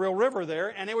 there was a real river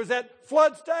there, and it was at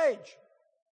flood stage.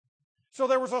 So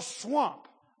there was a swamp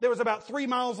that was about 3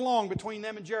 miles long between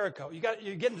them and Jericho. You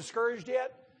getting discouraged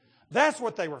yet? That's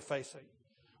what they were facing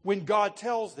when God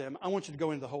tells them, I want you to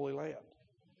go into the Holy Land.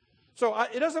 So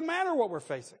it doesn't matter what we're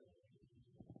facing.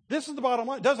 This is the bottom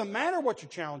line. It doesn't matter what your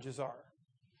challenges are.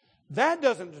 That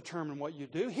doesn't determine what you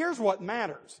do. Here's what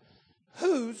matters.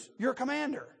 Who's your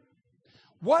commander?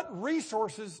 What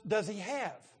resources does he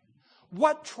have?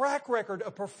 What track record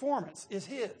of performance is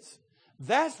his?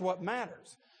 That's what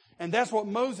matters. And that's what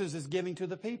Moses is giving to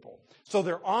the people. So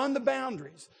they're on the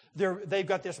boundaries. They've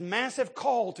got this massive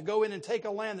call to go in and take a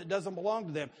land that doesn't belong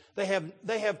to them. They've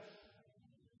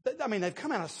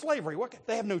come out of slavery.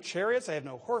 They have no chariots. They have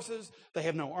no horses. They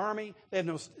have no army.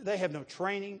 They have no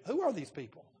training. Who are these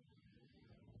people?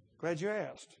 Glad you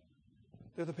asked.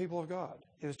 They're the people of God.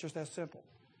 It was just that simple.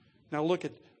 Now look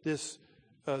at this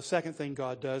second thing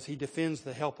God does. He defends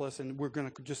the helpless, and we're going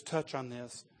to just touch on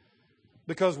this.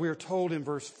 Because we are told in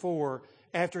verse 4,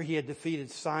 after he had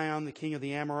defeated Sihon, the king of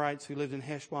the Amorites, who lived in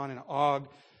Heshbon, and Og,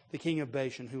 the king of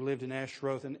Bashan, who lived in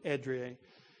Ashtaroth and Edrei.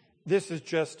 This is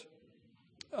just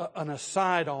an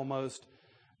aside almost.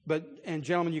 And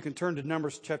gentlemen, you can turn to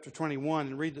Numbers chapter 21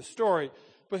 and read the story.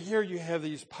 But here you have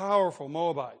these powerful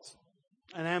Moabites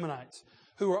and Ammonites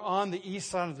who are on the east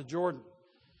side of the Jordan.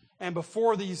 And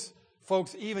before these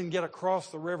folks even get across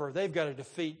the river, they've got to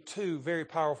defeat two very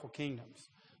powerful kingdoms.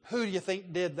 Who do you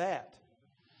think did that?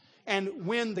 And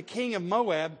when the king of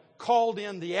Moab called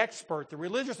in the expert, the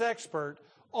religious expert,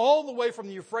 all the way from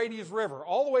the Euphrates River,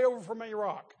 all the way over from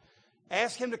Iraq,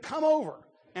 asked him to come over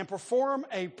and perform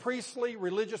a priestly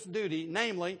religious duty,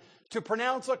 namely, to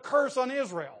pronounce a curse on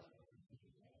Israel.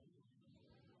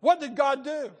 What did God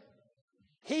do?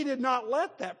 He did not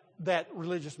let that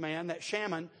religious man, that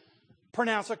shaman,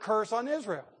 pronounce a curse on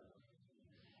Israel.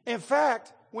 In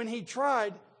fact, when he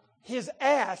tried, his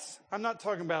ass, I'm not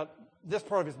talking about this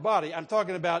part of his body, I'm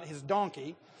talking about his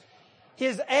donkey,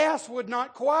 his ass would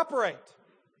not cooperate.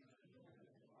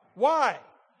 Why?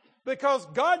 Because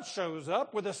God shows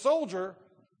up with a soldier,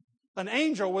 an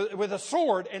angel with a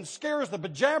sword, and scares the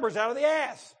bejabbers out of the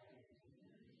ass.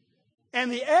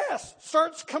 And the ass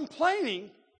starts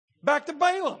complaining back to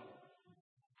Balaam.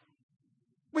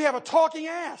 We have a talking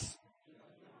ass.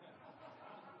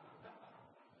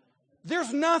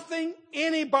 There's nothing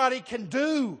anybody can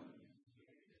do.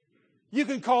 You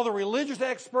can call the religious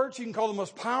experts, you can call the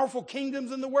most powerful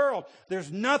kingdoms in the world.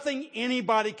 There's nothing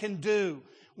anybody can do.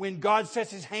 When God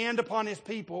sets his hand upon his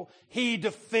people, he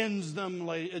defends them,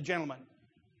 gentlemen.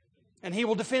 And he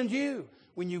will defend you.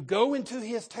 When you go into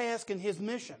his task and his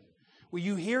mission, when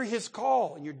you hear his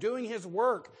call and you're doing his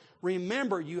work,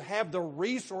 remember you have the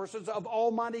resources of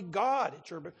Almighty God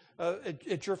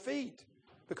at your feet.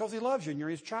 Because he loves you and you're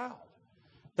his child.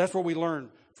 That's what we learn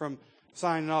from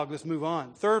Sihon and Og. Let's move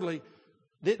on. Thirdly,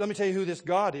 let me tell you who this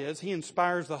God is. He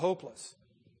inspires the hopeless.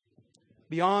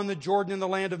 Beyond the Jordan and the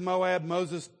land of Moab,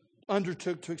 Moses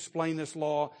undertook to explain this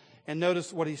law. And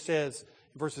notice what he says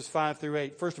in verses 5 through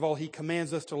 8. First of all, he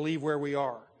commands us to leave where we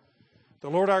are. The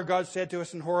Lord our God said to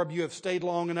us in Horeb, you have stayed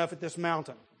long enough at this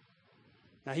mountain.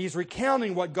 Now he's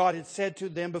recounting what God had said to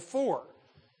them before.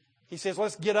 He says,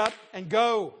 let's get up and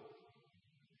go.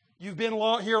 You've been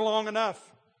here long enough.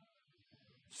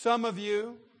 Some of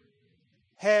you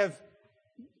have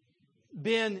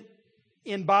been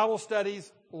in Bible studies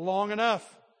long enough.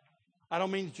 I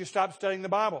don't mean that you stop studying the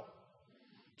Bible.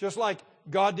 Just like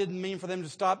God didn't mean for them to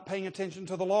stop paying attention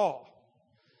to the law.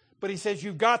 But he says,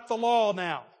 you've got the law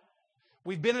now.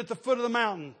 We've been at the foot of the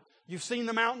mountain. You've seen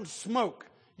the mountain smoke.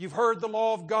 You've heard the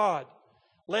law of God.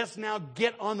 Let's now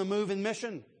get on the move in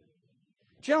mission.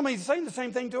 Gentlemen, he's saying the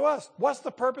same thing to us. What's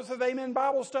the purpose of Amen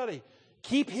Bible study?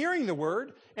 Keep hearing the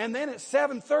word, and then at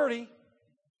 7:30,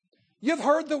 you've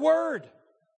heard the word.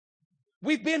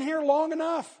 We've been here long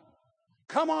enough.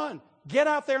 Come on, get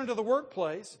out there into the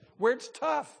workplace where it's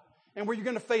tough and where you're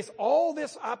going to face all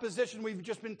this opposition we've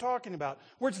just been talking about,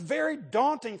 where it's very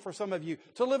daunting for some of you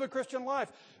to live a Christian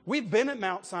life. We've been at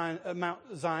Mount Sinai.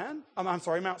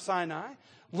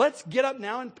 Let's get up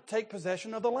now and take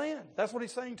possession of the land. That's what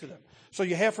he's saying to them. So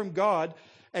you have from God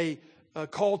a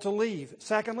call to leave.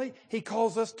 Secondly, he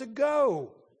calls us to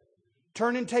go.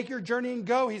 Turn and take your journey and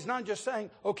go. He's not just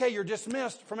saying, okay, you're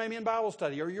dismissed from Amen Bible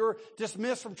study, or you're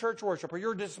dismissed from church worship, or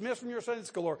you're dismissed from your Sunday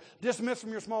school, or dismissed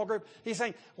from your small group. He's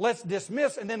saying, let's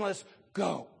dismiss and then let's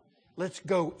go. Let's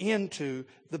go into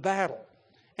the battle.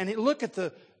 And look at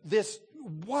this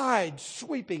wide,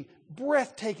 sweeping,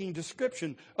 breathtaking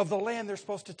description of the land they're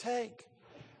supposed to take.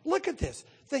 Look at this.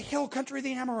 The hill country of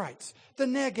the Amorites, the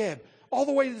Negeb, all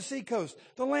the way to the seacoast,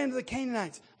 the land of the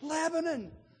Canaanites,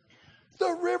 Lebanon, the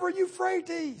river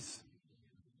Euphrates,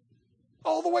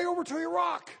 all the way over to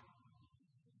Iraq.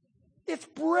 It's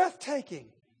breathtaking.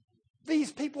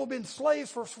 These people have been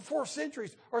slaves for 4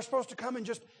 centuries, are supposed to come and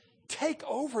just take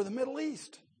over the Middle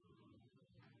East.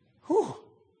 Whew.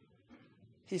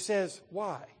 He says,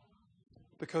 why?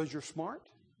 Because you're smart?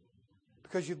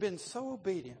 Because you've been so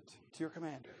obedient to your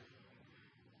commander?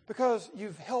 Because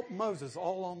you've helped Moses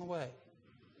all along the way?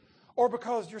 Or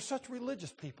because you're such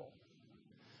religious people?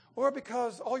 Or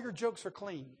because all your jokes are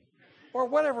clean? or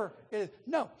whatever it is.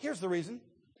 No, here's the reason.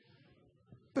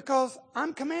 Because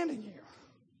I'm commanding you.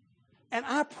 And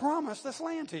I promised this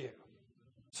land to you.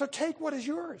 So take what is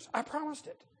yours. I promised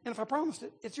it. And if I promised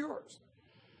it, it's yours.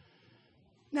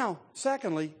 Now,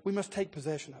 secondly, we must take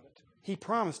possession of it. He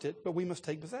promised it, but we must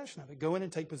take possession of it. Go in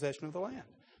and take possession of the land.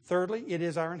 Thirdly, it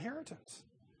is our inheritance.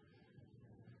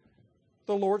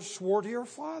 The Lord swore to your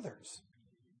fathers.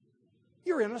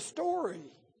 You're in a story.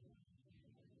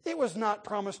 It was not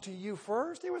promised to you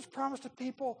first. It was promised to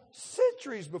people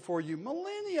centuries before you,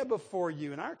 millennia before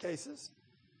you in our cases.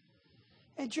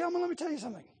 And gentlemen, let me tell you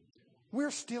something.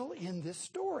 We're still in this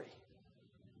story.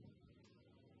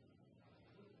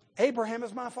 Abraham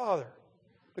is my father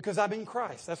because I'm in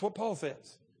Christ. That's what Paul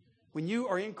says. When you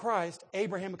are in Christ,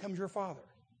 Abraham becomes your father.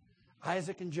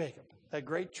 Isaac and Jacob, that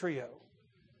great trio.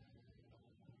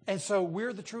 And so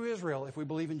we're the true Israel if we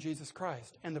believe in Jesus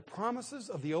Christ. And the promises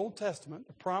of the Old Testament,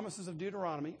 the promises of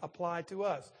Deuteronomy, apply to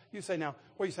us. You say, now,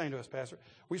 what are you saying to us, Pastor?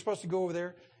 Are we supposed to go over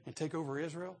there and take over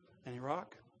Israel and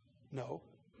Iraq? No.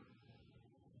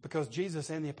 Because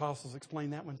Jesus and the apostles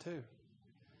explained that one too.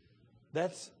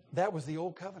 That was the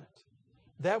Old Covenant.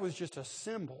 That was just a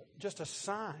symbol, just a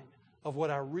sign of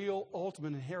what our real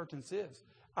ultimate inheritance is.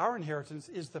 Our inheritance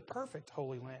is the perfect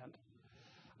Holy Land.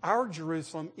 Our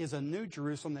Jerusalem is a new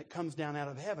Jerusalem that comes down out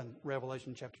of heaven,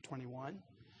 Revelation chapter 21.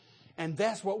 And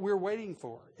that's what we're waiting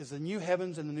for, is the new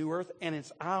heavens and the new earth, and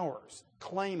it's ours.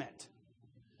 Claim it.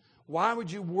 Why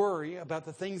would you worry about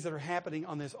the things that are happening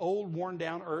on this old,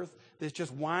 worn-down earth that's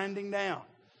just winding down?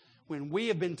 When we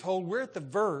have been told we're at the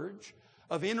verge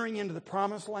of entering into the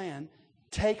promised land,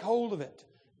 take hold of it.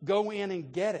 Go in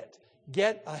and get it.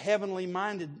 Get a heavenly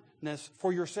mindedness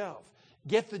for yourself.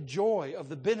 Get the joy of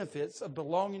the benefits of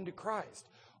belonging to Christ.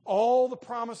 All the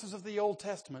promises of the Old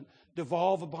Testament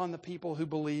devolve upon the people who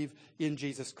believe in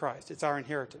Jesus Christ. It's our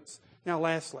inheritance. Now,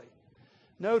 lastly,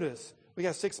 notice, we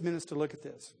got 6 minutes to look at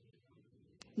this.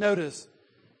 Notice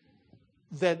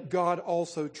that God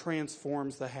also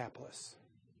transforms the hapless.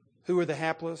 Who are the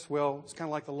hapless? Well, it's kind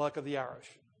of like the luck of the Irish.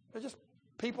 They're just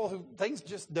people who, things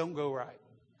just don't go right.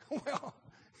 Well,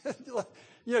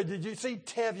 did you see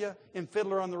Tevye in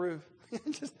Fiddler on the Roof?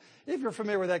 Just, if you're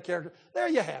familiar with that character, there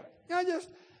you have it.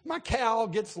 My cow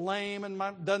gets lame and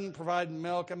doesn't provide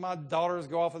milk, and my daughters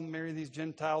go off and marry these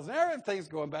Gentiles, and everything's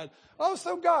going bad. Oh,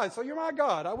 so God, so you're my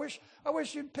God. I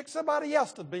wish you'd pick somebody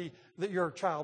else to be your child.